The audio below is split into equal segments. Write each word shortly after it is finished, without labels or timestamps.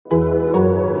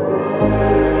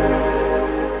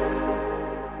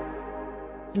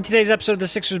In today's episode of the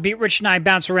Sixers Beat, Rich and I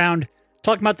bounce around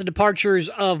talking about the departures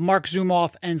of Mark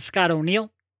Zumoff and Scott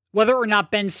O'Neal, whether or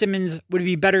not Ben Simmons would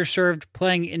be better served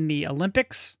playing in the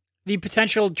Olympics, the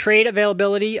potential trade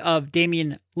availability of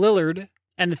Damian Lillard,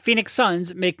 and the Phoenix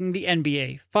Suns making the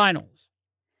NBA Finals.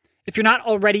 If you're not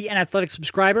already an Athletic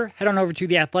subscriber, head on over to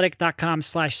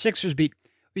theathletic.com/SixersBeat.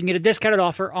 We can get a discounted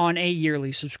offer on a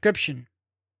yearly subscription.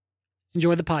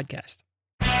 Enjoy the podcast.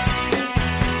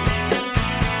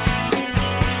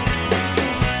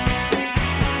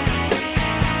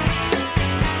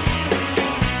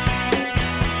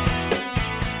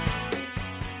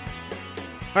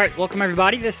 All right, welcome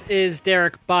everybody. This is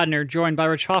Derek Bodner, joined by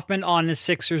Rich Hoffman on the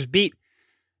Sixers Beat,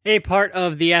 a part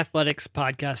of the Athletics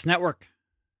Podcast Network.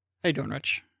 How you doing,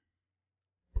 Rich?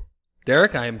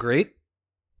 Derek, I am great.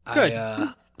 Good.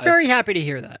 I'm very happy to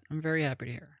hear that. I'm very happy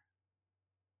to hear.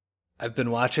 I've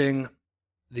been watching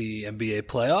the NBA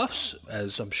playoffs,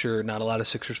 as I'm sure not a lot of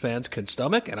Sixers fans can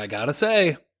stomach, and I gotta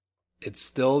say, it's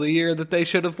still the year that they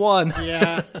should have won.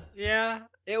 Yeah.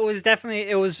 It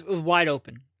was wide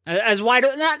open. As wide,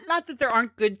 not that there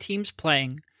aren't good teams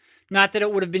playing, not that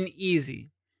it would have been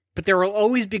easy, but there will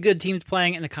always be good teams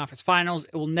playing in the conference finals.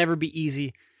 It will never be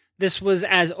easy. This was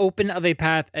as open of a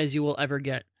path as you will ever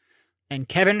get. And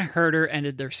Kevin Huerter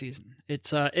ended their season.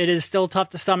 It is still tough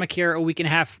to stomach here a week and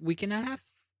a half,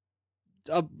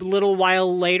 a little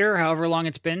while later, however long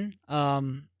it's been.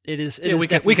 Week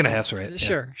and a half's right.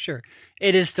 Sure.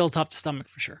 It is still tough to stomach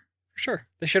for sure.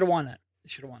 They should have won that.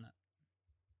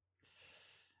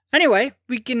 Anyway,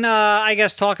 we can, I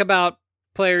guess, talk about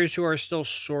players who are still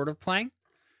sort of playing,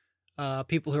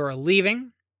 people who are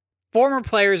leaving, former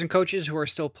players and coaches who are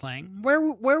still playing.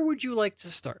 Where would you like to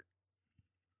start?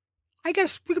 I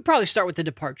guess we could probably start with the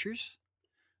departures,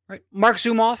 right? Mark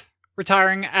Zumoff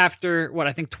retiring after,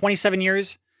 27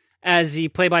 years as the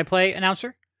play-by-play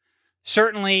announcer.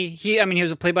 Certainly, he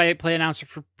was a play-by-play announcer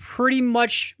for pretty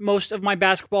much most of my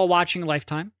basketball watching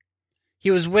lifetime. He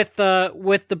was with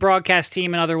the broadcast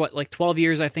team another 12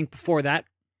 years, I think, before that.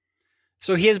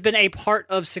 So he has been a part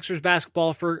of Sixers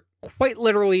basketball for quite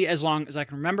literally as long as I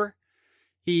can remember.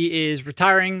 He is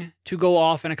retiring to go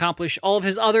off and accomplish all of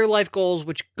his other life goals,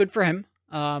 which good for him.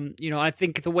 I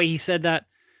think the way he said that,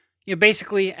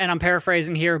 basically, and I'm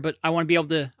paraphrasing here, but I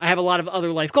have a lot of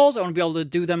other life goals. I want to be able to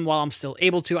do them while I'm still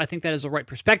able to. I think that is the right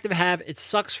perspective to have. It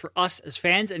sucks for us as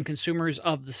fans and consumers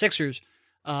of the Sixers.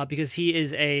 Because he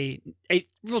is a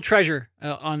real treasure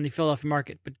on the Philadelphia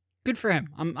market, but good for him.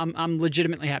 I'm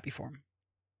legitimately happy for him.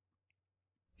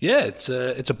 Yeah, it's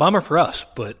a bummer for us,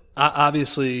 but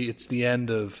obviously it's the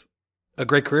end of a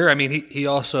great career. I mean, he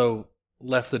also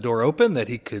left the door open that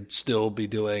he could still be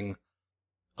doing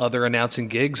other announcing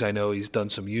gigs. I know he's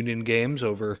done some union games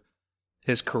over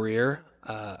his career.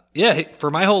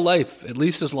 For my whole life, at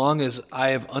least as long as I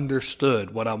have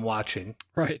understood what I'm watching.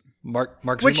 Right. Mark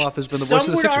Zumoff has been the voice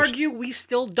of the Sixers. Some would argue we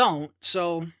still don't,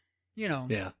 so,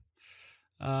 Yeah.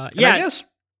 I guess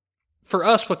for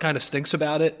us, what kind of stinks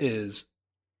about it is,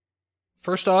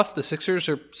 first off, the Sixers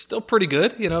are still pretty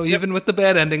good. Even with the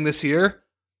bad ending this year,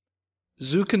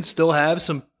 Zoo can still have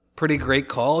some pretty great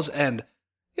calls. And,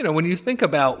 when you think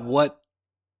about what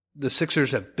the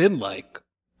Sixers have been like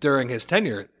during his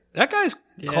tenure, that guy's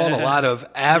called a lot of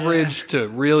average to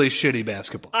really shitty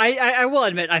basketball. I will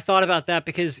admit, I thought about that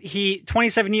because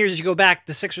 27 years as you go back,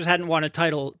 the Sixers hadn't won a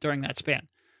title during that span.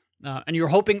 And you were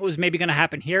hoping it was maybe going to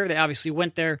happen here. They obviously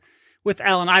went there with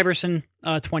Allen Iverson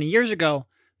 20 years ago.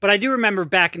 But I do remember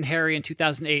back in Harry in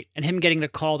 2008 and him getting to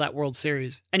call that World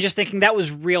Series and just thinking that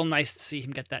was real nice to see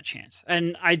him get that chance.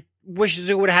 And I wish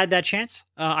Zoo would have had that chance.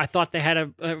 I thought they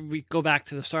had we go back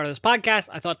to the start of this podcast,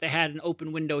 I thought they had an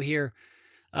open window here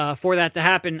for that to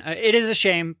happen. It is a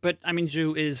shame, but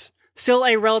Zoo is still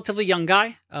a relatively young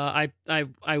guy.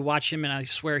 I watch him and I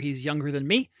swear he's younger than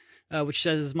me, which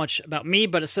says as much about me,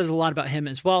 but it says a lot about him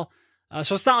as well.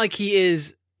 So it's not like he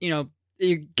is,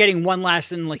 getting one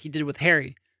last in like he did with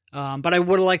Harry. But I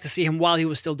would have liked to see him while he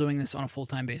was still doing this on a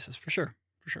full-time basis, for sure.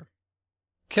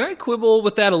 Can I quibble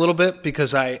with that a little bit?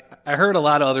 Because I heard a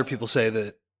lot of other people say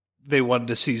that they wanted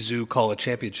to see Zoo call a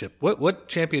championship. What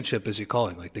championship is he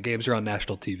calling? Like, the games are on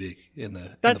national TV in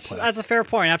the playoffs. That's a fair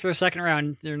point. After the second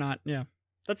round, they're not. Yeah,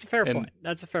 that's a fair point.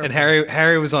 And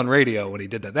Harry was on radio when he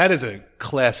did that. That is a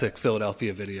classic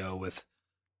Philadelphia video with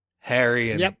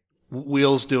Harry and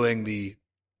Wheels doing the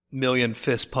million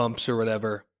fist pumps or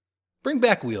whatever. Bring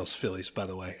back Wheels, Phillies, by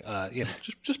the way.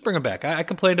 Just bring him back. I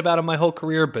complained about him my whole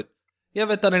career, but you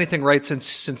haven't done anything right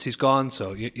since he's gone,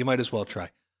 so you might as well try.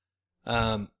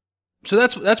 So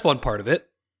that's one part of it.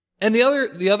 And the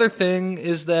other thing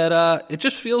is that it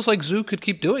just feels like Zoo could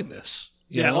keep doing this.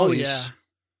 You know,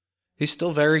 He's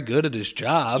still very good at his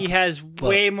job. He has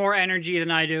way more energy than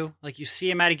I do. Like, you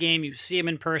see him at a game, you see him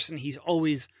in person. He's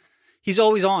always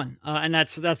on, and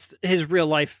that's his real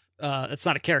life. That's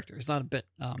not a character. It's not a bit.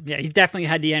 Yeah, he definitely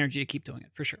had the energy to keep doing it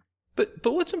for sure. But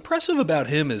what's impressive about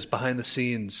him is behind the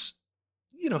scenes,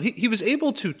 he was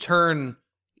able to turn.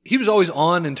 He was always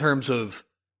on in terms of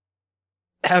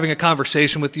having a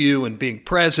conversation with you and being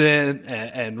present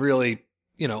and really,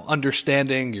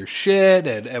 understanding your shit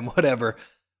and whatever.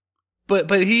 But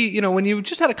he, when you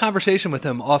just had a conversation with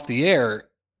him off the air,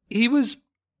 he was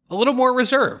a little more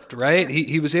reserved, right?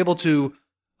 He was able to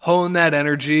hone that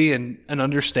energy and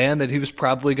understand that he was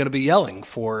probably going to be yelling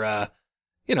for,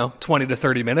 20 to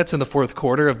 30 minutes in the fourth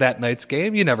quarter of that night's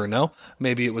game. You never know.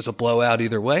 Maybe it was a blowout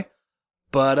either way.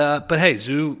 But hey,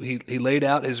 Zoo, he laid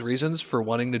out his reasons for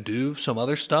wanting to do some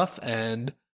other stuff,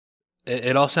 and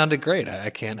it all sounded great. I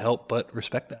can't help but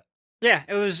respect that. Yeah,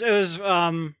 it was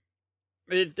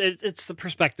it's the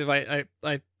perspective I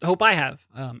hope I have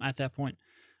at that point.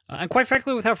 And quite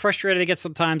frankly, with how frustrated I get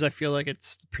sometimes, I feel like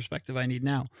it's the perspective I need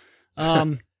now.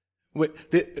 Wait,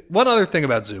 one other thing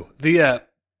about Zoo.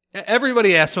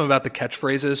 Everybody asks him about the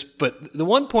catchphrases, but the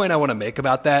one point I want to make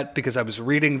about that, because I was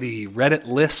reading the Reddit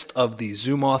list of the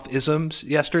Zoom Off isms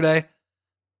yesterday,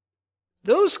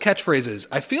 those catchphrases,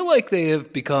 I feel like they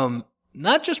have become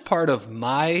not just part of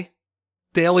my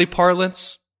daily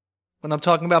parlance when I'm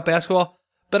talking about basketball,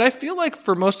 but I feel like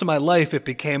for most of my life, it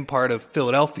became part of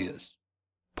Philadelphia's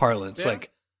parlance. Yeah.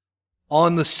 Like,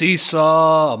 on the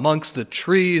seesaw, amongst the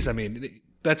trees. I mean,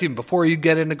 that's even before you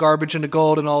get into garbage into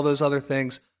gold and all those other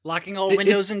things. Locking all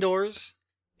windows and doors.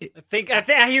 I think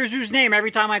I hear Zoo's name every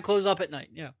time I close up at night.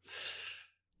 Yeah.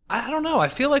 I don't know. I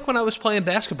feel like when I was playing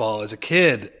basketball as a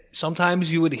kid,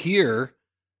 sometimes you would hear,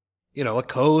 a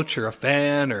coach or a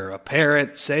fan or a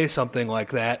parent say something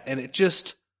like that, and it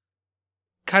just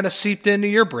kind of seeped into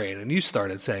your brain, and you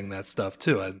started saying that stuff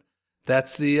too. And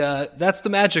that's the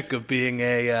magic of being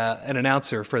an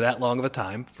announcer for that long of a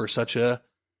time for such a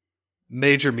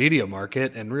major media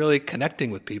market, and really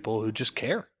connecting with people who just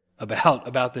care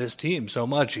about this team so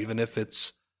much, even if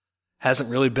hasn't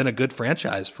really been a good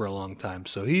franchise for a long time.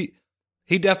 So he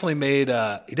definitely made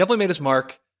his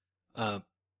mark. I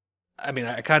mean,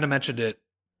 I kind of mentioned it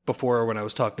before when I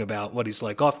was talking about what he's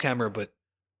like off camera, but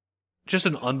just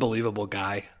an unbelievable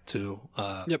guy too.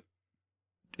 Yep.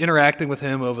 Interacting with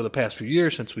him over the past few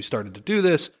years since we started to do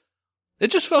this, it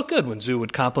just felt good when Zoo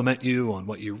would compliment you on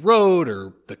what you wrote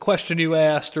or the question you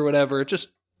asked or whatever. It just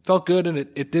felt good, and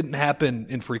it didn't happen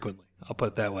infrequently. I'll put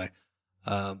it that way.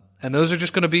 And those are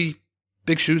just going to be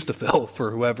big shoes to fill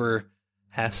for whoever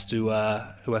has to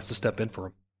step in for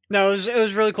him. No, it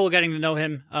was really cool getting to know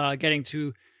him, getting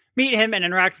to meet him and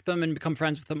interact with him and become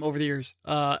friends with him over the years.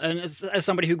 And as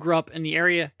somebody who grew up in the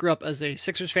area, grew up as a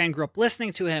Sixers fan, grew up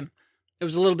listening to him, it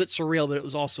was a little bit surreal, but it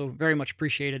was also very much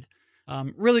appreciated.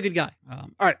 Really good guy. All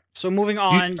right, so moving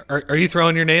on. Are you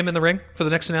throwing your name in the ring for the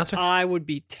next announcer? I would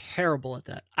be terrible at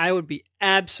that. I would be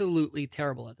absolutely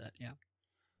terrible at that, yeah.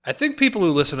 I think people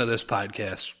who listen to this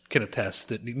podcast can attest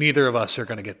that neither of us are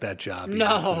going to get that job.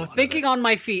 No, thinking on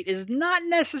my feet is not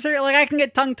necessary. Like, I can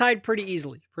get tongue-tied pretty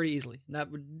easily. That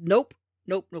would, nope.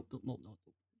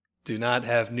 Do not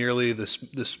have nearly the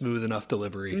smooth enough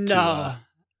delivery to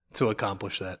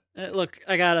accomplish that. Look,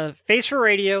 I got a face for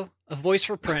radio, a voice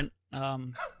for print.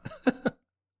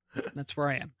 That's where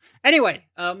I am. Anyway,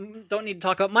 don't need to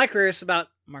talk about my career. It's about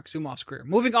Mark Zumoff's career.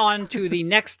 Moving on to the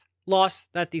next loss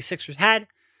that the Sixers had.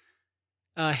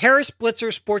 Harris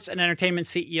Blitzer Sports and Entertainment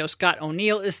CEO Scott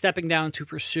O'Neill is stepping down to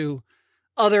pursue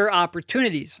other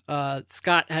opportunities.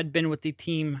 Scott had been with the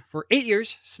team for 8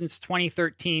 years, since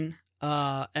 2013,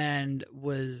 and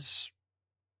was...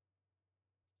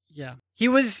 Yeah, he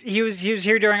was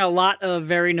here during a lot of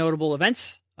very notable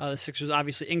events. The Sixers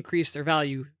obviously increased their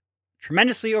value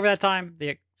tremendously over that time.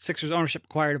 The Sixers ownership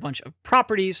acquired a bunch of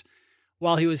properties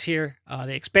while he was here.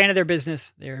 They expanded their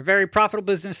business. They're a very profitable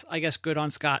business. I guess good on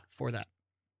Scott for that.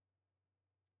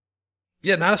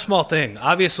 Yeah, not a small thing.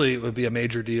 Obviously, it would be a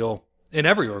major deal in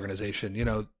every organization.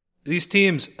 These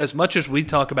teams, as much as we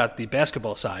talk about the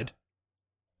basketball side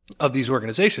of these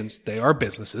organizations, they are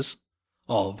businesses,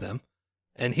 all of them.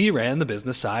 And he ran the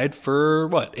business side for,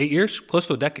 8 years? Close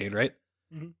to a decade, right?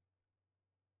 Mm-hmm.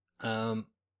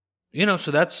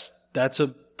 So that's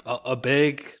a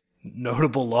big,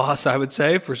 notable loss, I would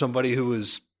say, for somebody who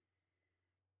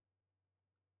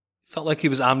felt like he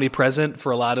was omnipresent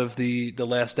for a lot of the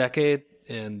last decade.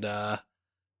 And yeah,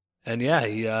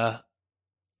 I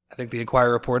think the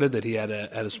Inquirer reported that he had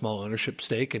a small ownership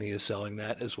stake, and he is selling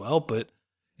that as well. But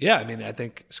yeah, I mean, I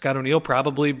think Scott O'Neill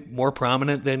probably more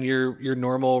prominent than your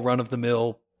normal run of the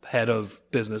mill head of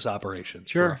business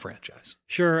operations for a franchise.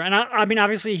 Sure. And I mean,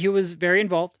 obviously he was very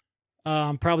involved,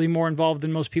 probably more involved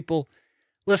than most people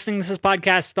listening to this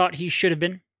podcast thought he should have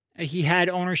been. He had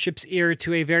ownership's ear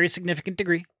to a very significant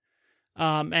degree.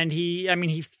 And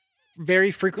he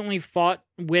very frequently fought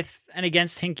with and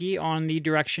against Hinkie on the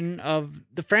direction of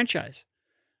the franchise.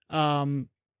 And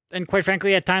quite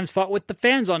frankly, at times fought with the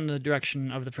fans on the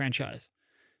direction of the franchise.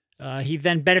 He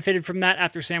then benefited from that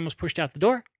after Sam was pushed out the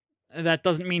door. That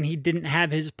doesn't mean he didn't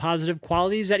have his positive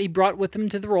qualities that he brought with him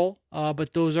to the role,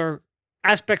 but those are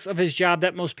aspects of his job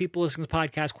that most people listening to the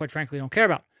podcast, quite frankly, don't care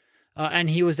about. And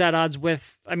he was at odds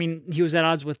with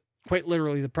quite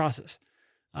literally the process.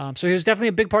 So he was definitely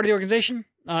a big part of the organization,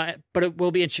 but it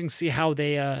will be interesting to see how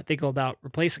they go about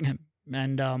replacing him.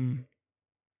 And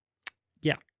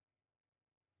yeah.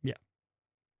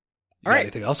 All right.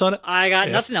 Anything else on it? I got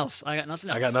nothing else. I got nothing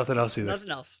else either. Nothing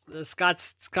else.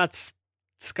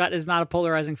 Scott is not a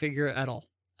polarizing figure at all.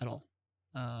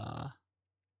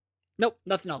 Nope,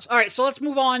 nothing else. All right, so let's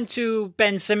move on to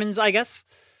Ben Simmons, I guess.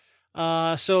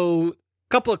 So a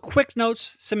couple of quick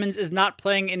notes. Simmons is not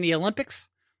playing in the Olympics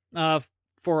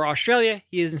for Australia.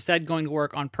 He is instead going to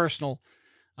work on personal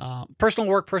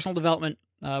development.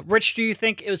 Rich, do you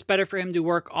think it was better for him to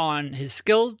work on his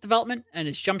skills development and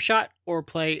his jump shot or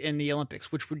play in the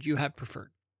Olympics? Which would you have preferred?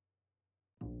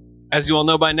 As you all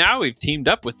know by now, we've teamed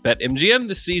up with BetMGM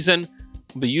this season.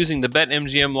 We'll be using the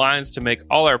BetMGM lines to make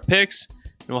all our picks,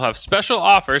 and we'll have special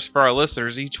offers for our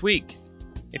listeners each week.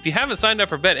 If you haven't signed up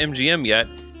for BetMGM yet,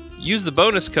 use the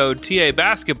bonus code TA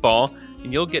Basketball,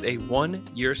 and you'll get a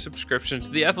 1-year subscription to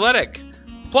The Athletic.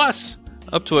 Plus,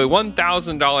 up to a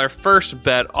 $1,000 first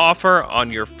bet offer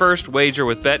on your first wager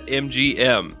with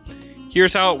BetMGM.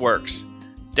 Here's how it works.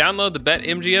 Download the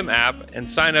BetMGM app and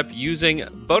sign up using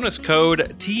bonus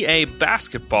code TA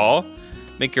Basketball.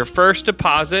 Make your first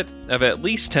deposit of at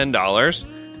least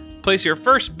 $10. Place your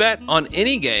first bet on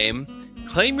any game.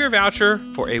 Claim your voucher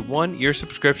for a 1-year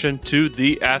subscription to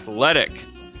The Athletic.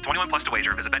 21 plus to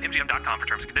wager. Visit BetMGM.com for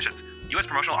terms and conditions. U.S.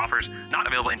 promotional offers not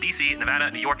available in D.C., Nevada,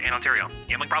 New York, and Ontario.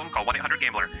 Gambling problem? Call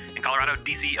 1-800-GAMBLER. In Colorado,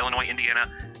 D.C., Illinois, Indiana,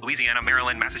 Louisiana,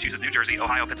 Maryland, Massachusetts, New Jersey,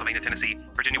 Ohio, Pennsylvania, Tennessee,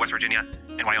 Virginia, West Virginia,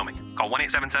 and Wyoming. Call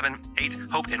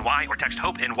 1-877-8-HOPE-NY or text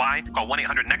HOPE-NY. Call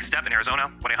 1-800-NEXT-STEP in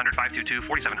Arizona,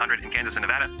 1-800-522-4700 in Kansas and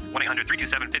Nevada,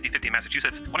 1-800-327-5050 in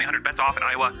Massachusetts, 1-800-BETS-OFF in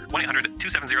Iowa,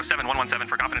 1-800-270-7117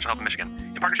 for confidential help in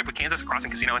Michigan. In partnership with Kansas Crossing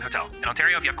Casino and Hotel. In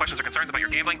Ontario, if you have questions or concerns about your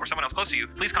gambling or someone else close to you,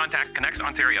 please contact Connects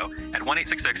Ontario at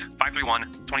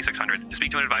 1-866-531-2600 to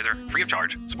speak to an advisor free of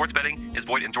charge. Sports betting is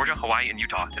void in Georgia, Hawaii, and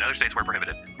Utah, and other states where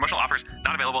prohibited. Promotional offers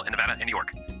not available in Nevada and New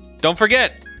York. Don't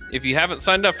forget, if you haven't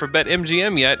signed up for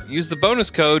BetMGM yet, use the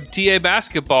bonus code TA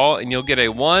Basketball and you'll get a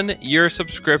 1-year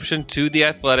subscription to The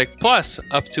Athletic, plus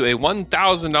up to a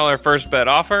 $1,000 first bet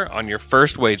offer on your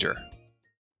first wager.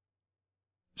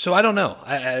 So I don't know.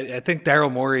 I think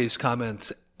Daryl Morey's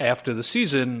comments after the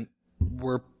season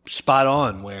were spot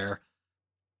on, where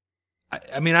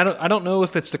I don't know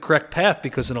if it's the correct path,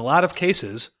 because in a lot of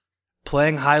cases,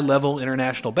 playing high-level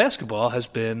international basketball has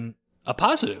been a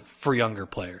positive for younger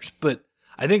players. But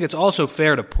I think it's also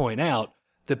fair to point out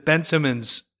that Ben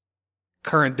Simmons'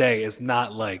 current day is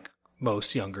not like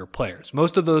most younger players.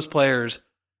 Most of those players,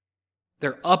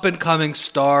 they're up-and-coming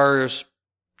stars,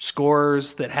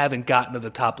 scorers that haven't gotten to the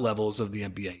top levels of the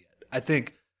NBA yet. I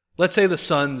think, let's say the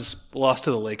Suns lost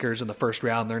to the Lakers in the first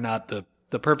round. They're not the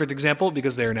perfect example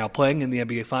because they are now playing in the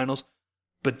NBA Finals.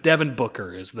 But Devin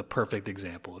Booker is the perfect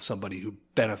example of somebody who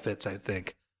benefits, I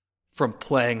think, from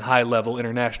playing high-level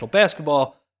international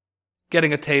basketball,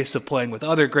 getting a taste of playing with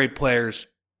other great players,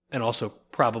 and also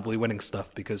probably winning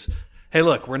stuff because, hey,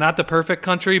 look, we're not the perfect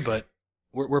country, but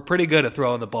we're pretty good at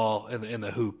throwing the ball in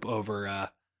the hoop over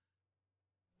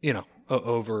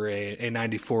over a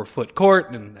 94-foot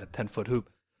court and a 10-foot hoop.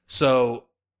 So,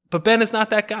 but Ben is not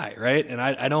that guy, right? And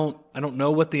I don't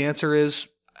know what the answer is.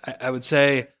 I would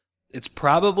say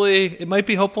it might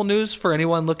be hopeful news for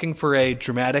anyone looking for a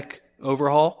dramatic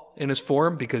overhaul in his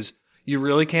form, because you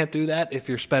really can't do that if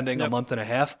you're spending a month and a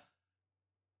half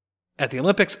at the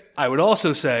Olympics. I would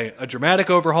also say a dramatic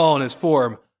overhaul in his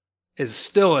form is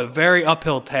still a very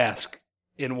uphill task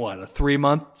in a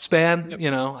 3-month span.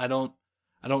 Yep.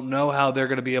 I don't know how they're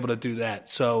going to be able to do that.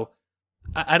 So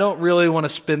I don't really want to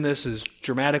spin this as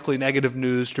dramatically negative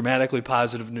news, dramatically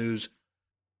positive news,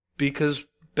 because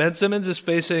Ben Simmons is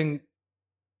he's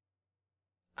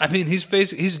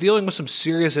dealing with some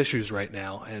serious issues right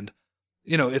now. And,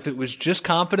 if it was just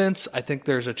confidence, I think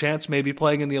there's a chance maybe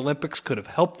playing in the Olympics could have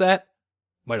helped that.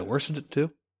 Might have worsened it too.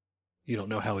 You don't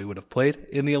know how he would have played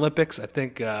in the Olympics. I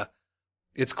think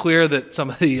it's clear that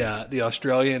some of the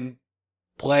Australian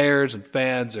players and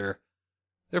fans they're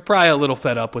probably a little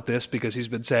fed up with this because he's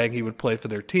been saying he would play for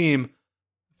their team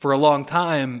for a long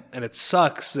time, and it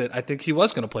sucks that I think he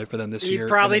was going to play for them this year. He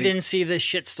probably didn't see this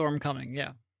shitstorm coming,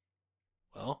 yeah.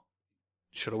 Well,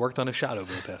 should have worked on his shot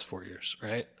over the past 4 years,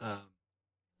 right?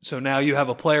 So now you have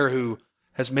a player who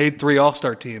has made 3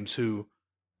 All-Star teams who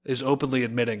is openly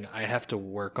admitting, I have to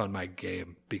work on my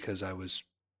game because I was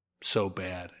so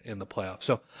bad in the playoffs.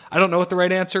 So I don't know what the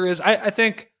right answer is. I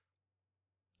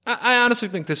honestly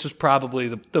think this is probably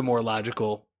the more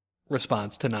logical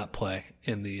response to not play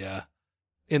in the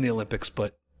Olympics,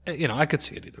 but I could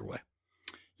see it either way.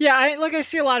 Yeah, I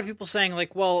see a lot of people saying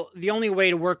like, well, the only way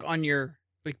to work on your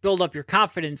build up your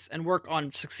confidence and work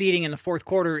on succeeding in the fourth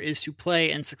quarter is to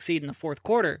play and succeed in the fourth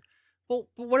quarter. Well,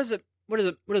 what does it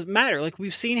matter? Like,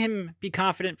 we've seen him be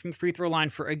confident from the free throw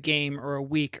line for a game or a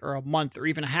week or a month or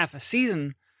even a half a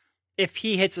season. If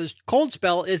he hits a cold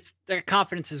spell, that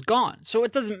confidence is gone. So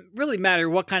it doesn't really matter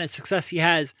what kind of success he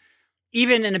has,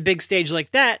 even in a big stage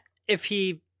like that. If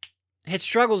he hits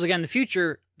struggles again in the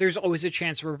future, there's always a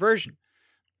chance of reversion.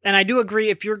 And I do agree,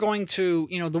 if you're going to,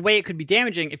 the way it could be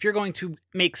damaging, if you're going to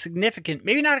make significant,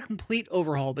 maybe not a complete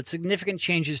overhaul, but significant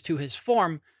changes to his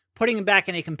form, putting him back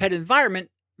in a competitive environment,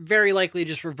 very likely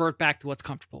just revert back to what's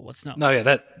comfortable, what's no. No,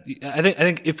 yeah, I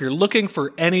think if you're looking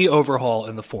for any overhaul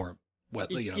in the form,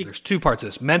 there's 2 parts of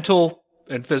this, mental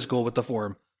and physical with the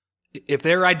form. If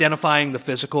they're identifying the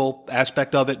physical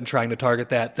aspect of it and trying to target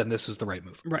that, then this is the right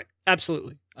move. Right,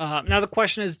 absolutely. Now the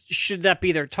question is, should that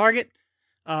be their target?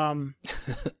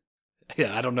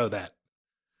 Yeah, I don't know that.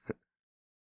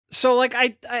 So,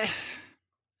 I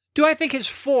think his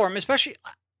form, especially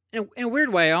in a weird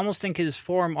way, I almost think his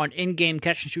form on in-game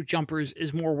catch-and-shoot jumpers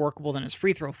is more workable than his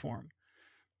free throw form.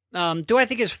 Do I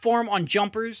think his form on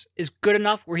jumpers is good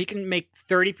enough where he can make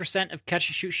 30% of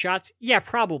catch-and-shoot shots? Yeah,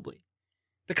 probably.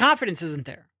 The confidence isn't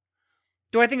there.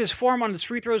 Do I think his form on his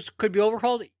free throws could be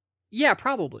overhauled? Yeah,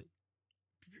 probably.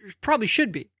 Probably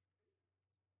should be.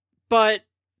 But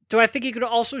do I think he could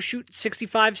also shoot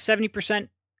 65, 70%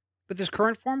 with his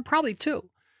current form? Probably too.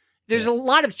 There's a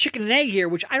lot of chicken and egg here,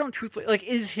 which I don't truthfully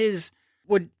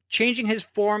would changing his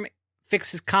form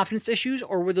fix his confidence issues,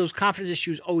 or would those confidence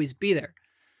issues always be there?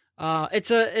 And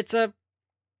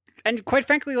quite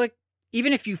frankly,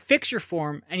 even if you fix your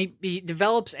form and he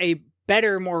develops a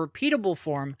better, more repeatable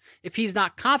form, if he's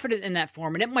not confident in that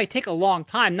form, and it might take a long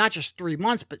time, not just 3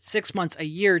 months, but 6 months, a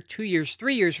year, 2 years,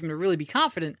 3 years for him to really be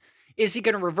confident, is he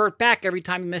going to revert back every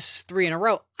time he misses 3 in a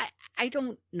row? I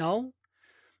don't know.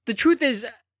 The truth is,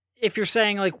 if you're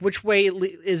saying which way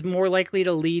is more likely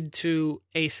to lead to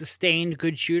a sustained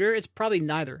good shooter, it's probably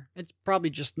neither. It's probably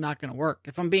just not going to work,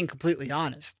 if I'm being completely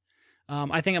honest.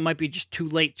 I think it might be just too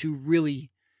late to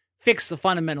really fix the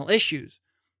fundamental issues.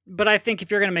 But I think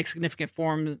if you're going to make significant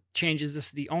form changes, this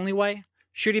is the only way.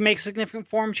 Should he make significant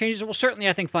form changes? Well, certainly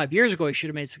I think 5 years ago he should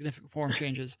have made significant form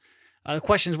changes. The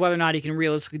question is whether or not he can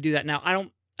realistically do that now. I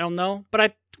don't know.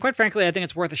 But quite frankly, I think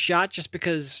it's worth a shot just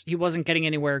because he wasn't getting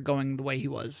anywhere going the way he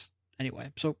was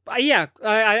anyway. So,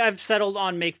 I've settled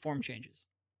on make form changes.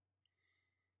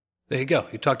 There you go.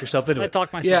 You talked yourself into it. I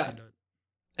talked myself into it.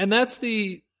 And that's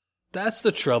the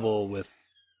trouble with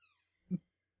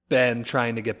Ben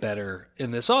trying to get better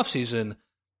in this offseason,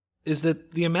 is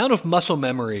that the amount of muscle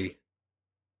memory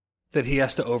that he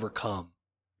has to overcome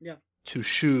to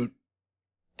shoot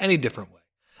any different way.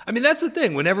 I mean, that's the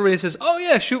thing. When everybody says, oh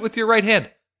yeah, shoot with your right hand.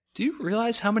 Do you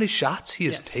realize how many shots he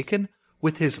has taken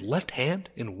with his left hand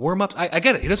in warm-ups? I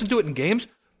get it. He doesn't do it in games,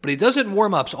 but he does it in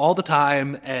warm-ups all the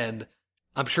time, and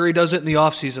I'm sure he does it in the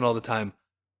offseason all the time.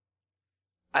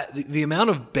 The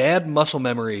amount of bad muscle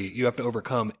memory you have to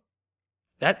overcome,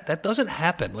 that doesn't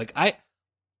happen.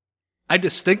 I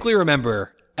distinctly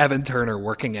remember Evan Turner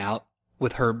working out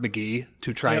with Herb McGee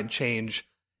to try and change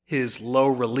his low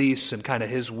release and kind of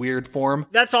his weird form.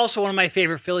 That's also one of my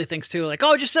favorite Philly things too.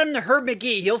 Just send him to Herb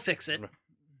McGee. He'll fix it.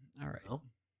 All right.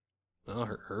 Well,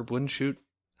 Herb wouldn't shoot.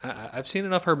 I've seen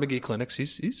enough Herb McGee clinics.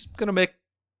 He's going to make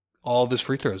all of his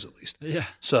free throws at least. Yeah.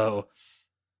 So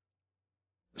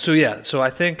I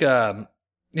think,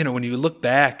 when you look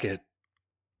back at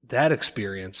that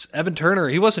experience, Evan Turner,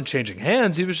 he wasn't changing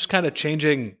hands. He was just kind of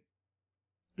changing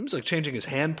his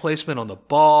hand placement on the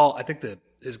ball. I think that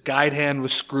his guide hand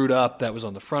was screwed up. That was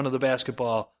on the front of the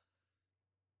basketball.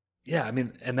 Yeah, I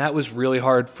mean, and that was really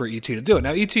hard for ET to do.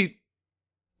 Now, ET,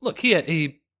 look,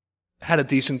 he had a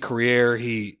decent career.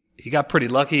 He got pretty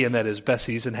lucky in that his best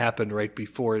season happened right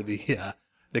before the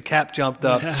cap jumped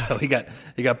up. Yeah. So he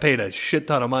got paid a shit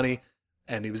ton of money,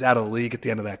 and he was out of the league at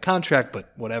the end of that contract,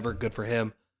 but whatever, good for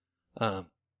him. But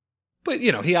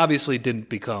he obviously didn't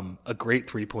become a great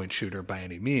 3-point shooter by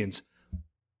any means.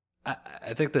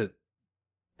 I think that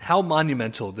how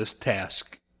monumental this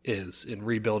task is in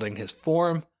rebuilding his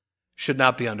form should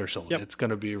not be undersold. Yep. It's going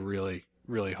to be really,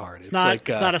 really hard. It's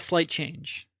not a slight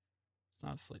change. It's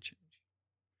not a slight change.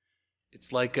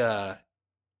 It's like the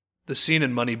scene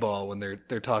in Moneyball when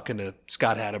they're talking to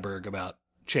Scott Hatterberg about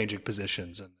changing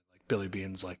positions, and like Billy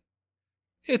Bean's like,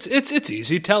 it's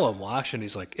easy. Tell him, Wash, and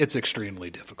he's like, it's extremely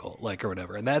difficult, like, or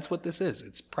whatever. And that's what this is.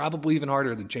 It's probably even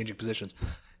harder than changing positions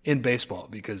in baseball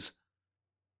because,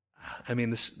 I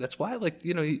mean, that's why, like,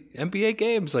 you know, NBA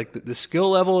games, like the skill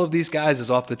level of these guys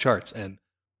is off the charts, and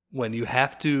when you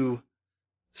have to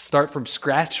start from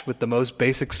scratch with the most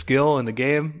basic skill in the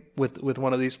game with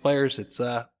one of these players, it's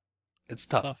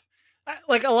tough.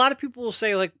 Like, a lot of people will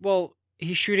say, like, well,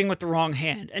 he's shooting with the wrong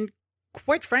hand, and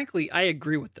quite frankly, I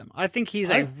agree with them. I think he's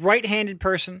a right-handed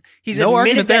person. He's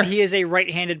admitted that he is a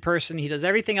right-handed person. He does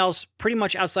everything else pretty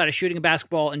much outside of shooting a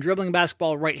basketball and dribbling a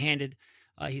basketball right-handed.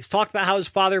 He's talked about how his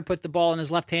father put the ball in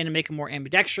his left hand to make him more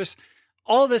ambidextrous.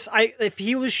 All of this, if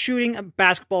he was shooting a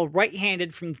basketball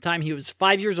right-handed from the time he was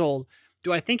 5 years old,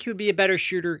 do I think he would be a better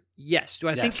shooter? Yes. Do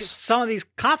I think some of these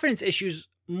confidence issues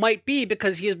might be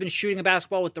because he has been shooting a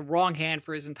basketball with the wrong hand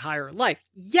for his entire life?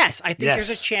 Yes, I think there's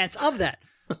a chance of that.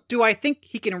 Do I think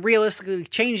he can realistically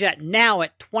change that now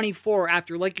at 24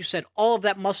 after, like you said, all of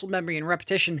that muscle memory and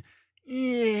repetition?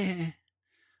 Yeah.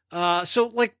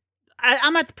 So, like,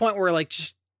 I'm at the point where, like,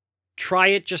 just try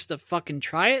it just to fucking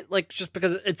try it, like, just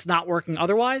because it's not working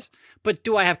otherwise. But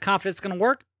do I have confidence it's going to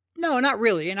work? No, not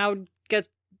really. And I would get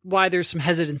why there's some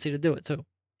hesitancy to do it, too.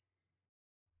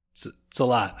 It's a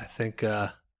lot. I think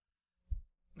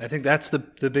that's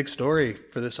the big story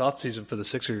for this offseason for the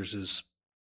Sixers is,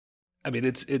 I mean,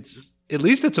 it's at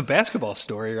least it's a basketball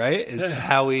story, right? It's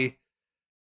how he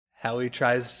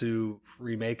tries to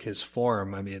remake his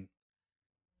form. I mean,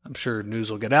 I'm sure news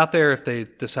will get out there if they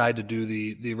decide to do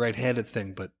the right-handed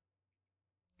thing, but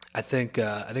I think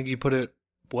you put it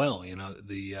well. You know,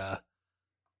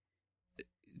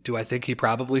 do I think he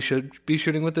probably should be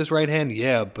shooting with his right hand?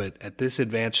 Yeah, but at this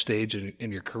advanced stage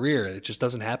in your career, it just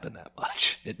doesn't happen that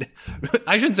much.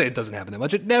 I shouldn't say it doesn't happen that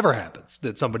much. It never happens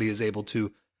that somebody is able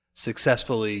to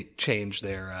successfully change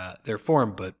their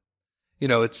form. But, you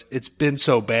know, it's been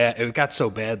so bad. It got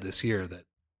so bad this year that,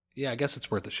 yeah, I guess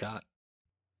it's worth a shot.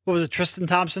 What was it, Tristan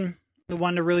Thompson, the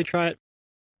one to really try it?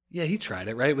 Yeah, he tried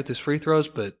it, right, with his free throws,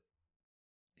 but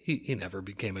he never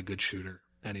became a good shooter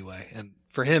anyway. And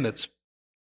for him, it's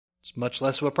much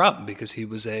less of a problem because he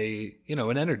was an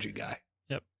energy guy.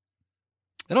 Yep.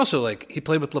 And also, like, he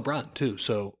played with LeBron too.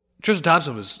 So Tristan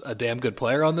Thompson was a damn good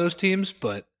player on those teams,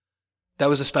 but that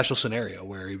was a special scenario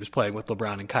where he was playing with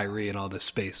LeBron and Kyrie and all this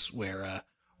space where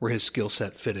his skill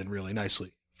set fit in really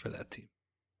nicely for that team.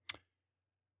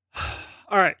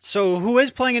 All right, so who is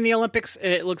playing in the Olympics?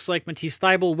 It looks like Matisse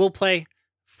Thybulle will play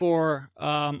for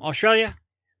Australia.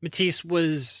 Matisse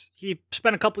he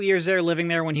spent a couple of years there, living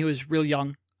there when he was real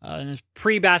young in his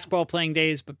pre-basketball playing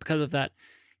days, but because of that,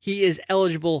 he is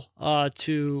eligible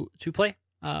to play.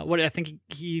 I think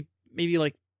he maybe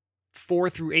like 4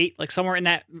 through 8, like somewhere in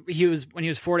that. When he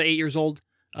was 4 to 8 years old,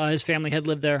 his family had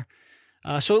lived there,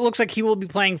 so it looks like he will be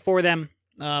playing for them.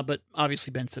 But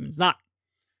obviously Ben Simmons not.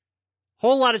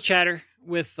 Whole lot of chatter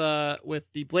with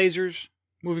the Blazers.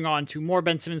 Moving on to more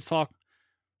Ben Simmons talk.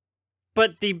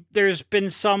 But there's been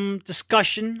some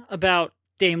discussion about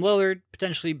Dame Lillard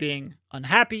potentially being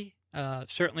unhappy,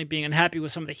 certainly being unhappy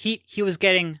with some of the heat he was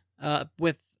getting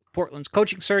with Portland's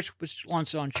coaching search, which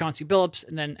launched on Chauncey Billups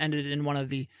and then ended in one of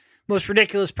the most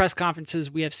ridiculous press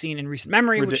conferences we have seen in recent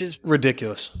memory, which is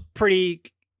ridiculous. Pretty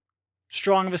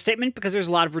strong of a statement because there's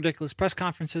a lot of ridiculous press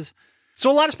conferences. So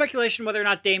a lot of speculation whether or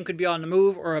not Dame could be on the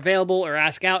move or available or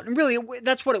ask out. And really,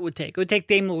 that's what it would take. It would take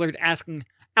Dame Lillard asking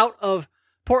out of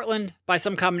Portland by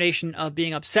some combination of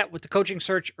being upset with the coaching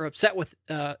search or upset with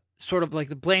sort of like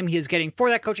the blame he is getting for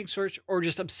that coaching search or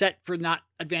just upset for not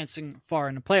advancing far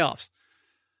in the playoffs.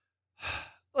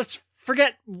 Let's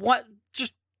forget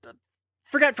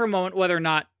for a moment whether or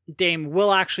not Dame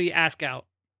will actually ask out.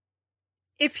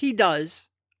 If he does,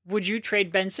 would you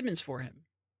trade Ben Simmons for him?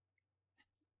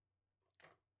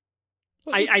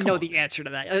 I know the answer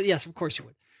to that. Yes, of course you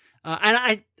would.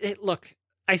 Look,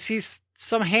 I see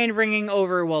some hand-wringing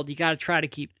over, well, you got to try to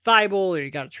keep Thybulle or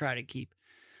you got to try to keep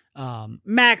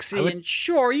Maxey. And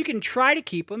sure, you can try to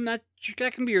keep him. That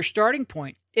can be your starting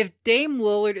point. If Dame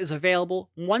Lillard is available,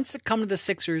 wants to come to the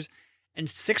Sixers, and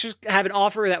Sixers have an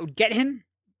offer that would get him,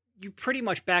 you pretty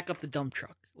much back up the dump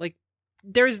truck. Like,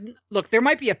 there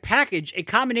might be a package, a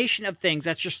combination of things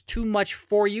that's just too much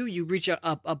for you. You reach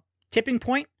a tipping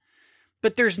point.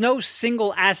 But there's no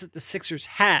single asset the Sixers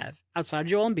have outside of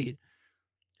Joel Embiid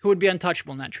who would be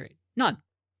untouchable in that trade? None.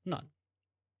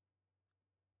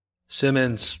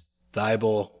 Simmons,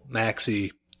 Thibault,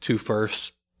 Maxey, 2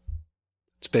 firsts.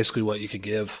 It's basically what you could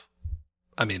give.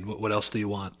 I mean, what else do you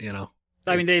want,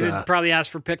 I mean, they would probably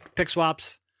ask for pick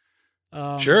swaps.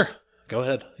 Sure. Go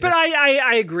ahead. But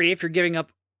I agree. If you're giving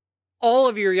up all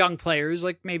of your young players,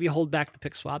 like maybe hold back the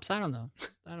pick swaps. I don't know.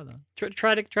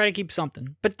 Try to keep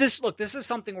something. But this is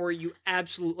something where you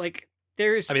absolutely like.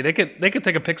 There's. I mean, they could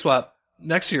take a pick swap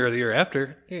next year or the year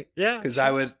after. Yeah.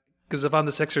 Because if I'm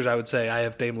the Sixers, I would say I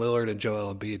have Dame Lillard and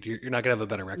Joel Embiid. You're not gonna have a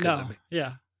better record than me.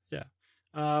 Yeah.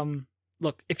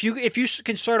 Look, if you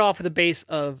can start off with a base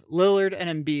of Lillard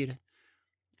and Embiid.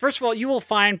 First of all, you will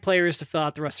find players to fill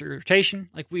out the rest of your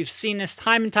rotation. Like we've seen this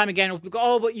time and time again. We'll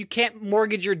go, but you can't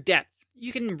mortgage your depth.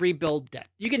 You can rebuild depth.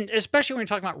 You can, especially when you're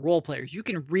talking about role players, you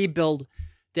can rebuild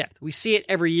depth. We see it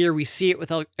every year. We see it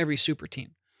with every super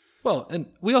team. Well,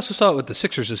 and we also saw it with the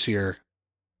Sixers this year.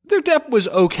 Their depth was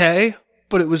okay,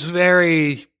 but it was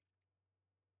very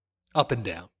up and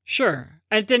down. Sure.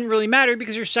 And it didn't really matter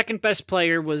because your second best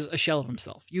player was a shell of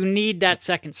himself. You need that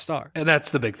second star. And that's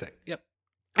the big thing. Yep.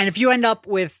 And if you end up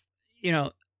with,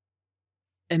 Embiid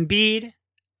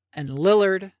and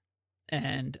Lillard,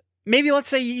 and maybe let's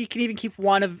say you can even keep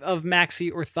one of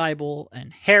Maxey or Thibault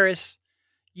and Harris,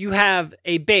 you have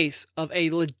a base of a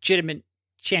legitimate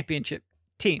championship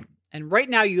team. And right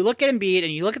now you look at Embiid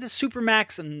and you look at the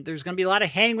Supermax, and there's going to be a lot of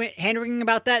hand-wringing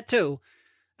about that too.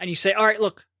 And you say, all right,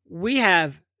 look, we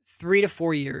have 3 to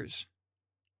 4 years.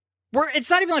 It's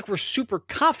not even like we're super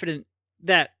confident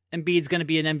that Embiid's going to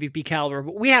be an MVP caliber,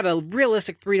 but we have a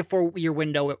realistic 3 to 4 year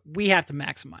window that we have to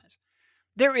maximize.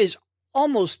 There is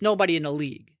almost nobody in the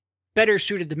league better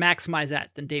suited to maximize that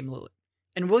than Dame Lillard.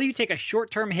 And will you take a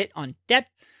short-term hit on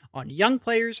depth, on young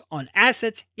players, on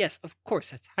assets? Yes, of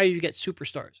course. That's how you get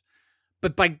superstars.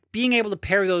 But by being able to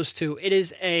pair those two, it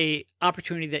is a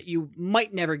opportunity that you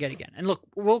might never get again. And look,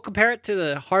 we'll compare it to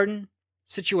the Harden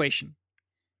situation.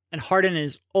 And Harden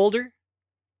is older.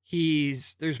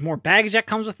 There's more baggage that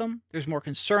comes with him. There's more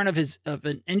concern of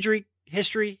an injury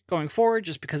history going forward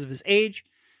just because of his age.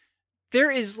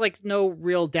 There is like no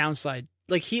real downside.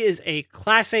 Like he is a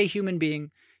class A human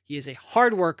being. He is a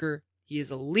hard worker. He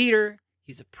is a leader.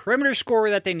 He's a perimeter scorer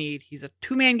that they need. He's a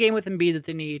 2-man game with Embiid that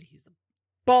they need. He's a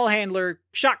ball handler,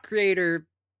 shot creator.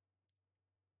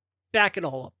 Back it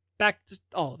all up. Back to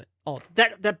all of it. All of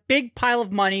it. That big pile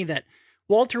of money that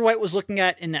Walter White was looking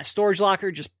at in that storage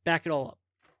locker, just back it all up.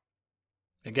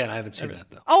 Again, I haven't seen that,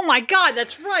 though. Oh, my God,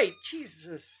 that's right.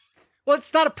 Jesus. Well,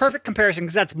 it's not a perfect comparison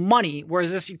because that's money,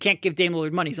 whereas this, you can't give Dame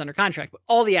Lillard money. He's under contract, but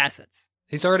all the assets.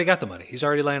 He's already got the money. He's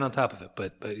already laying on top of it,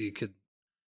 but you can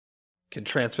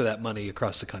transfer that money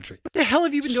across the country. What the hell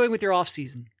have you been doing with your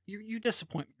offseason? You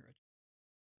disappoint me, Rich.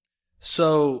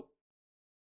 So,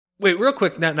 wait, real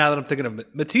quick, now that I'm thinking of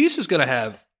it, Matisse is going to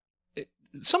have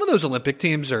some of those Olympic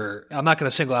teams I'm not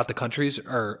going to single out the countries,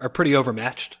 are pretty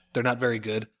overmatched. They're not very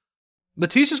good.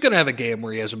 Matisse is going to have a game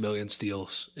where he has 1 million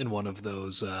steals in one of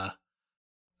those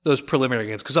preliminary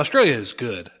games because Australia is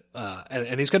good,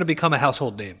 and he's going to become a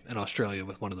household name in Australia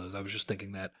with one of those. I was just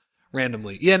thinking that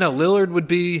randomly. Yeah, no, Lillard would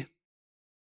be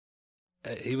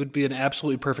an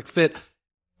absolutely perfect fit.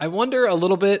 I wonder a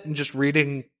little bit in just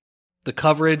reading the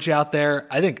coverage out there.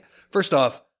 I think first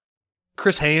off,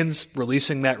 Chris Haynes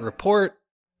releasing that report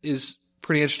is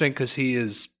pretty interesting because he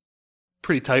is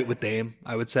pretty tight with Dame.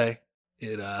 I would say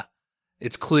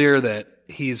it's clear that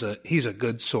he's a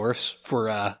good source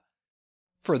for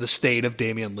the state of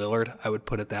Damian Lillard. I would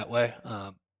put it that way,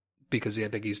 because I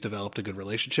think he's developed a good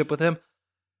relationship with him.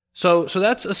 So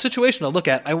that's a situation to look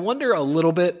at. I wonder a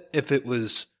little bit if it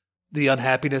was the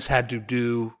unhappiness had to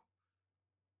do.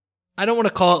 I don't want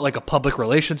to call it like a public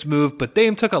relations move, but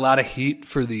Dame took a lot of heat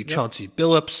for the Chauncey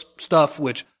Billups stuff,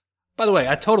 which, by the way,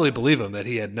 I totally believe him that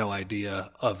he had no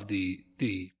idea of the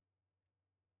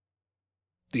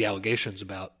allegations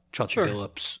about Chauncey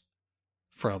Billups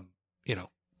from,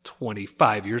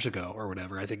 25 years ago or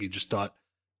whatever. I think he just thought,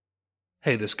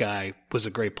 hey, this guy was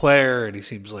a great player and he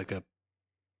seems like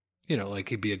like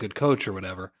he'd be a good coach or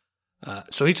whatever.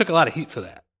 So he took a lot of heat for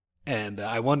that. And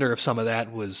I wonder if some of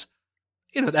that was,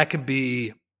 that could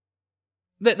be,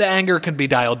 the anger can be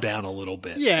dialed down a little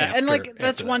bit. Yeah,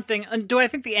 that's one thing. And do I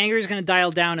think the anger is going to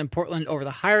dial down in Portland over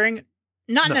the hiring?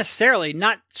 Not necessarily.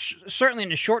 Certainly in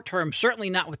the short term, certainly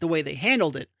not with the way they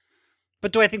handled it.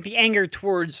 But do I think the anger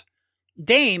towards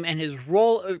Dame and his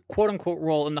role, quote unquote,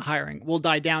 role in the hiring will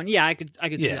die down? Yeah, I could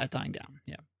see that dying down.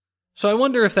 Yeah. So I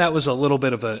wonder if that was a little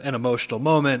bit of an emotional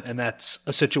moment, and that's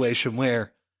a situation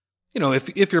where,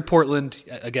 if you're Portland,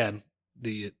 again,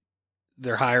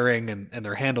 their hiring and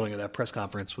their handling of that press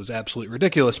conference was absolutely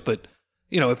ridiculous. But,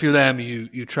 if you're them,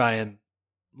 you try and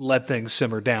let things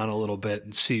simmer down a little bit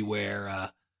and see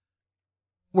where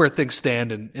things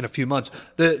stand in a few months.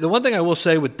 The one thing I will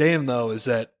say with Dame, though, is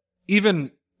that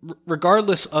even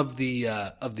regardless of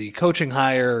the coaching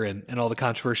hire and all the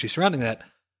controversy surrounding that,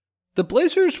 the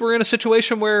Blazers were in a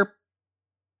situation where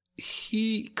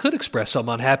he could express some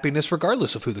unhappiness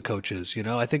regardless of who the coach is.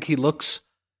 I think he looks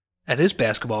at his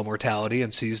basketball mortality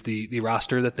and sees the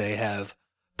roster that they have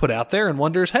put out there and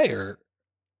wonders, hey, are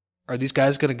these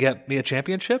guys going to get me a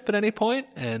championship at any point?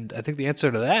 And I think the answer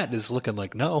to that is looking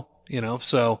like no,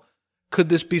 So could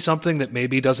this be something that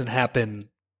maybe doesn't happen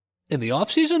in the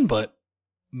offseason, but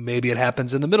maybe it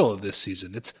happens in the middle of this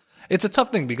season? It's a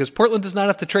tough thing because Portland does not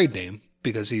have to trade Dame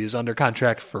because he is under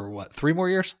contract for 3 more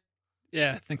years?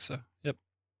 Yeah, I think so. Yep.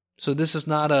 So this is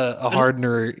not a Harden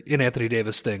or in Anthony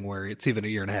Davis thing where it's even a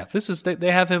year and a half. This is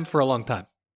they have him for a long time.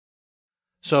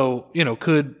 So,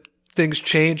 could things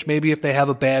change maybe if they have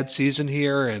a bad season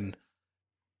here and,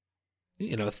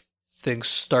 things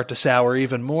start to sour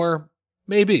even more?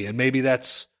 Maybe. And maybe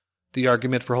that's the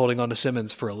argument for holding on to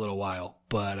Simmons for a little while.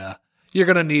 But you're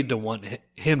going to need to want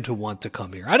him to want to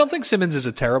come here. I don't think Simmons is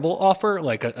a terrible offer.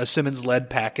 Like a Simmons-led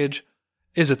package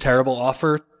is a terrible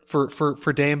offer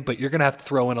for Dame, but you're going to have to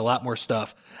throw in a lot more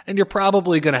stuff. And you're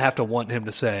probably going to have to want him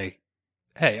to say,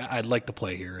 hey, I'd like to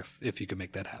play here if you can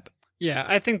make that happen. Yeah,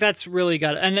 I think that's really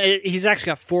and he's actually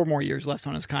got 4 more years left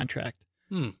on his contract.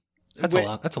 That's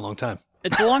a long time.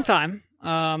 It's a long time.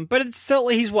 But it's still,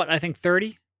 he's I think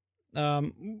 30.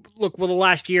 Look, will the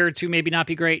last year or two maybe not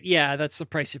be great? Yeah, that's the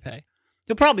price you pay.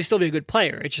 He'll probably still be a good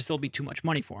player. It's just there'll be too much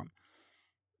money for him.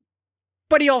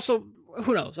 But he also,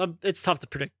 who knows? It's tough to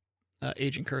predict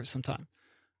aging curves sometime.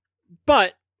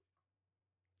 But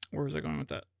where was I going with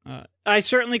that? I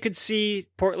certainly could see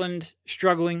Portland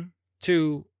struggling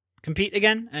to compete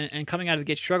again and coming out of the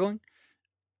gate struggling.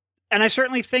 And I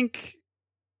certainly think,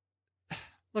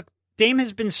 look, Dame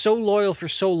has been so loyal for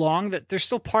so long that there's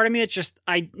still part of me that's just,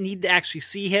 I need to actually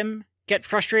see him get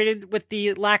frustrated with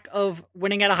the lack of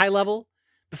winning at a high level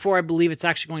before I believe it's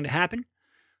actually going to happen.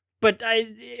 But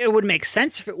it would make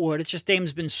sense if it would. It's just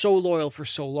Dame's been so loyal for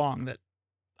so long that,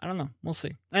 I don't know. We'll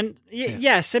see. And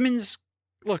yeah, Simmons,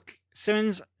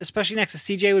 especially next to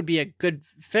CJ, would be a good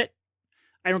fit.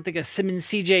 I don't think a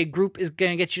Simmons-CJ group is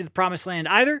going to get you to the promised land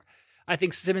either. I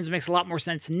think Simmons makes a lot more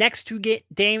sense next to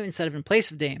Dame instead of in place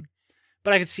of Dame.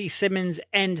 But I could see Simmons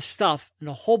and stuff and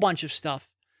a whole bunch of stuff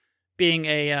being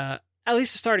at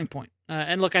least a starting point.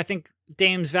 And look, I think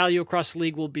Dame's value across the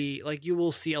league will be, you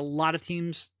will see a lot of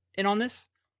teams in on this.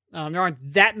 There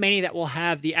aren't that many that will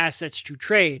have the assets to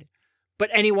trade, but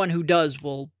anyone who does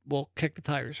will kick the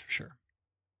tires for sure.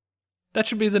 That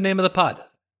should be the name of the pod.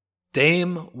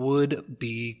 Dame would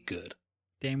be good.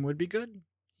 Dame would be good.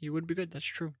 He would be good. That's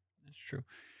true.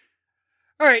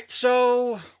 All right,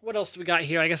 so what else do we got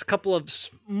here? I guess a couple of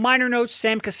minor notes.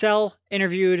 Sam Cassell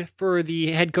interviewed for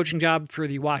the head coaching job for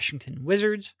the Washington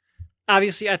Wizards.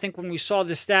 Obviously, I think when we saw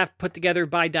the staff put together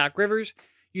by Doc Rivers,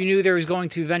 you knew there was going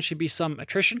to eventually be some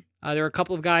attrition. There were a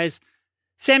couple of guys,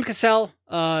 Sam Cassell,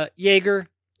 Jaeger,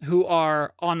 who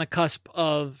are on the cusp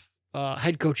of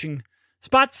head coaching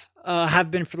spots, have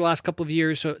been for the last couple of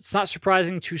years. So it's not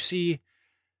surprising to see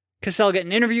Cassell get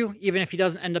an interview. Even if he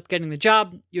doesn't end up getting the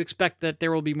job, you expect that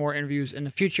there will be more interviews in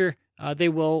the future. They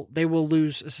will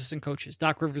lose assistant coaches.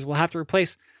 Doc Rivers will have to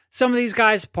replace some of these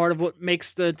guys. Part of what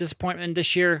makes the disappointment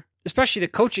this year, especially the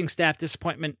coaching staff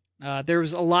disappointment, there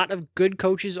was a lot of good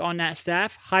coaches on that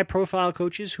staff, high-profile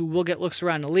coaches who will get looks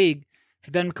around the league.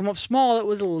 For them to come up small, it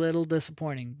was a little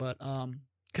disappointing. But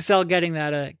Cassell getting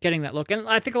that look, and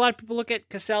I think a lot of people look at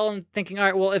Cassell and thinking, all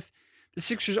right, well, if the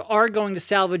Sixers are going to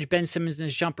salvage Ben Simmons and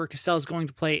his jumper, Cassell is going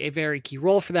to play a very key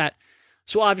role for that.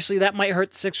 So obviously that might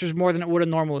hurt the Sixers more than it would a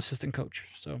normal assistant coach.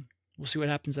 So we'll see what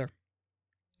happens there.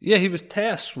 Yeah, he was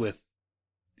tasked with,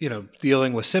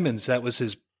 dealing with Simmons. That was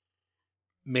his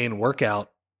main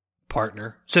workout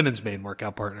partner. Simmons' main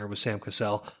workout partner was Sam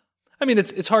Cassell. I mean,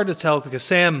 it's hard to tell because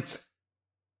Sam,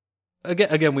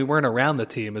 again, we weren't around the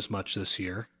team as much this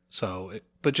year.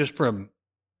 But just from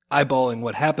eyeballing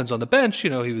what happens on the bench, he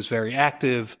was very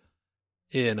active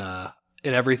in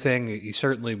everything. He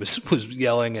certainly was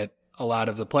yelling at a lot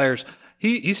of the players.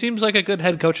 He seems like a good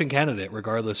head coaching candidate,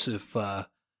 regardless if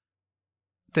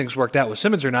things worked out with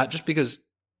Simmons or not, just because,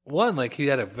 one, he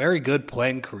had a very good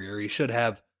playing career. He should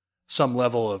have some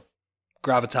level of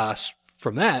gravitas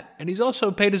from that, and he's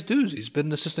also paid his dues. He's been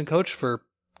an assistant coach for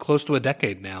close to a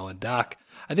decade now, and Doc,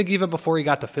 I think even before he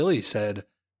got to Philly, said,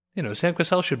 Sam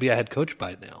Cassell should be a head coach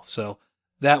by now. So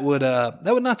that would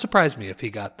not surprise me if he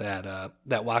got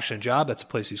that Washington job. That's a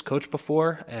place he's coached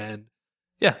before, and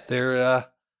yeah, they're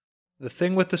the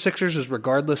thing with the Sixers is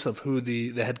regardless of who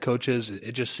the head coach is,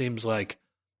 it just seems like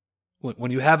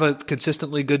when you have a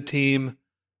consistently good team,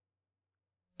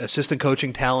 assistant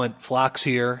coaching talent flocks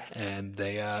here, and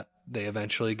they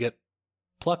eventually get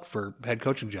plucked for head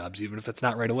coaching jobs, even if it's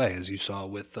not right away, as you saw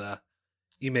with Ime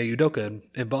Udoka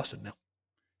in Boston now.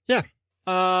 Yeah.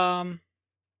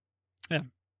 Yeah.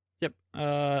 Yep.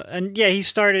 And yeah, he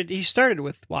started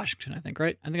with Washington, I think,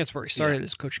 right? I think that's where he started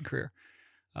his coaching career.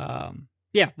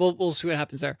 Yeah, we'll see what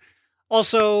happens there.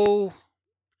 Also,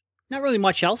 not really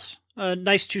much else.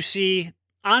 Nice to see.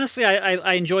 Honestly,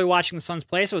 I enjoy watching the Suns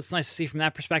play, so it's nice to see from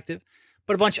that perspective.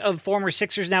 But a bunch of former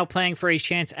Sixers now playing for a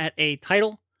chance at a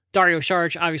title. Dario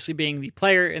Saric obviously being the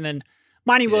player, and then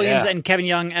Monty Williams and Kevin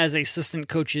Young as assistant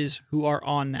coaches who are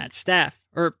on that staff,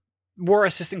 or were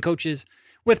assistant coaches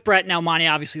with Brett. Now Monty,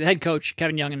 obviously the head coach,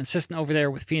 Kevin Young, an assistant over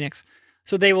there with Phoenix.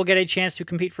 So they will get a chance to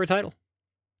compete for a title.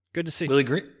 Good to see.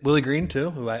 Willie Green too,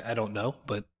 who I don't know,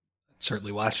 but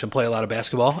certainly watched him play a lot of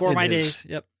basketball. Before my days,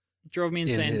 yep. Drove me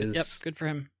insane. Yep, good for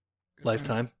him.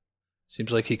 Lifetime.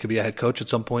 Seems like he could be a head coach at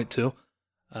some point too.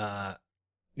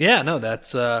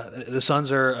 That's the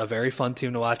Suns are a very fun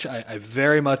team to watch. I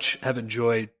very much have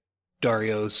enjoyed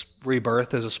Dario's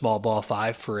rebirth as a small ball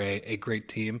five for a great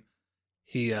team.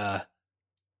 He, obviously,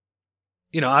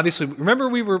 remember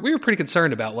we were pretty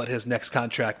concerned about what his next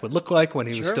contract would look like when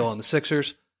he was still on the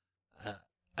Sixers.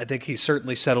 I think he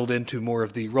certainly settled into more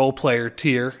of the role player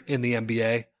tier in the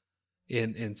NBA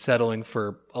in settling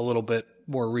for a little bit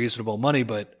more reasonable money.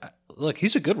 But look,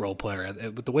 he's a good role player.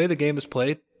 With the way the game is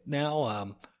played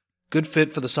now, good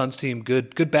fit for the Suns team,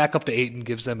 good backup to Ayton,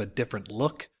 gives them a different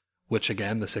look, which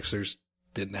again, the Sixers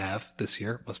didn't have this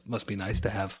year. Must be nice to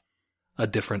have a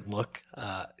different look.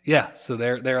 So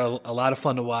they're a lot of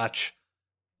fun to watch.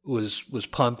 Was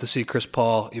pumped to see Chris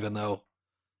Paul, even though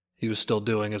he was still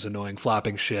doing his annoying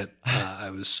flopping shit. I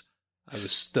was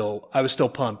still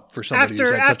pumped for somebody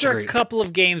who's had such a great... After a couple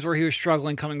of games where he was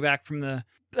struggling coming back from the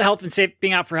health and safety,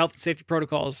 being out for health and safety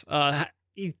protocols,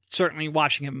 certainly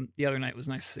watching him the other night was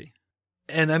nice to see.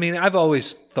 And I mean, I've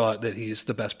always thought that he's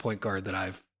the best point guard that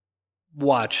I've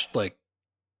watched, like,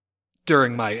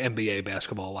 during my NBA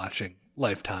basketball watching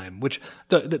lifetime, which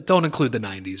don't include the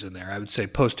 90s in there. I would say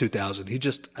post 2000.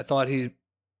 I thought he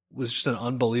was just an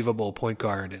unbelievable point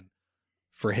guard, and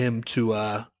for him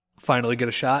to finally get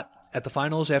a shot at the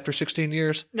finals after 16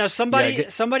 years. Now, somebody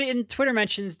in Twitter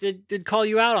mentions did call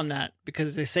you out on that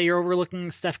because they say you're overlooking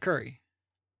Steph Curry.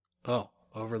 Oh,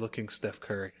 overlooking Steph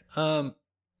Curry. That's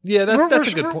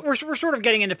a good point. We're sort of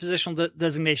getting into positional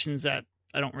designations that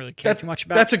I don't really care too much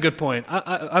about. That's a good point.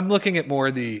 I'm looking at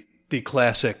more the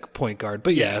classic point guard.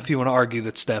 But yeah, if you want to argue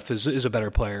that Steph is a better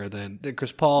player than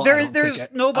Chris Paul, there's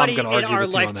nobody in our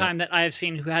lifetime that I have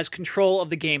seen who has control of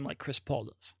the game like Chris Paul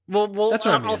does.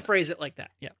 I'll phrase it like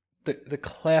that. Yeah. The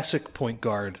classic point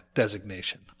guard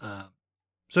designation.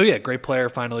 Great player,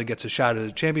 finally gets a shot at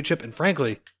a championship. And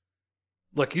frankly,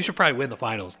 look, you should probably win the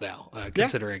finals now,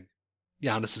 considering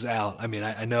Giannis is out. I mean,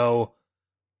 I know,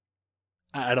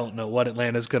 I don't know what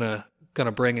Atlanta's gonna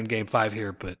bring in Game 5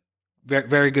 here, but very,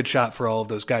 very good shot for all of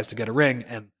those guys to get a ring.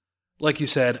 And like you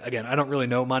said, again, I don't really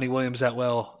know Monty Williams that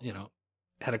well.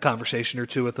 Had a conversation or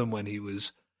two with him when he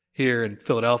was here in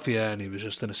Philadelphia, and he was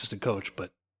just an assistant coach.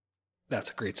 But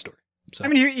that's a great story. So. I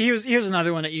mean, he was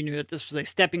another one that you knew that this was a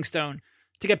stepping stone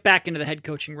to get back into the head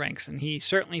coaching ranks, and he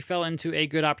certainly fell into a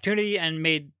good opportunity and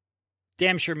made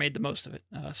the most of it.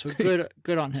 So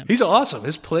good on him. He's awesome.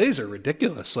 His plays are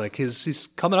ridiculous. Like he's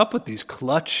coming up with these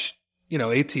clutch,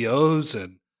 ATOs,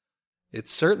 and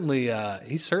it's certainly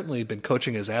he's certainly been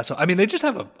coaching his ass off. I mean, they just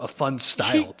have a fun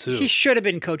style too. He should have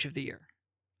been coach of the year.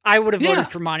 I would have voted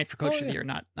for Monty for coach of the year,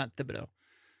 not Thibodeau.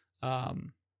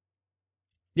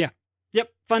 Yep,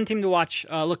 fun team to watch.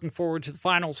 Looking forward to the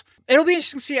finals. It'll be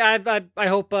interesting to see. I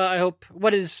hope.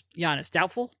 What is Giannis,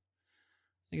 doubtful?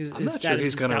 I'm not sure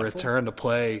he's going to return to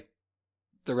play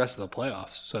the rest of the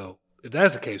playoffs. So if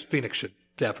that's the case, Phoenix should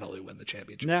definitely win the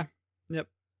championship. Yeah. Yep.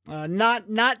 Not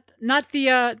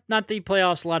the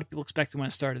playoffs a lot of people expected when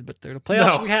it started, but they're the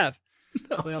playoffs we have.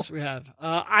 No. Playoffs we have.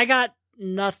 I got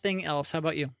nothing else. How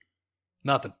about you?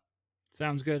 Nothing.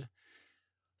 Sounds good.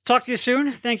 Talk to you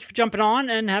soon. Thank you for jumping on,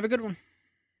 and have a good one.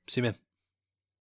 See you, man.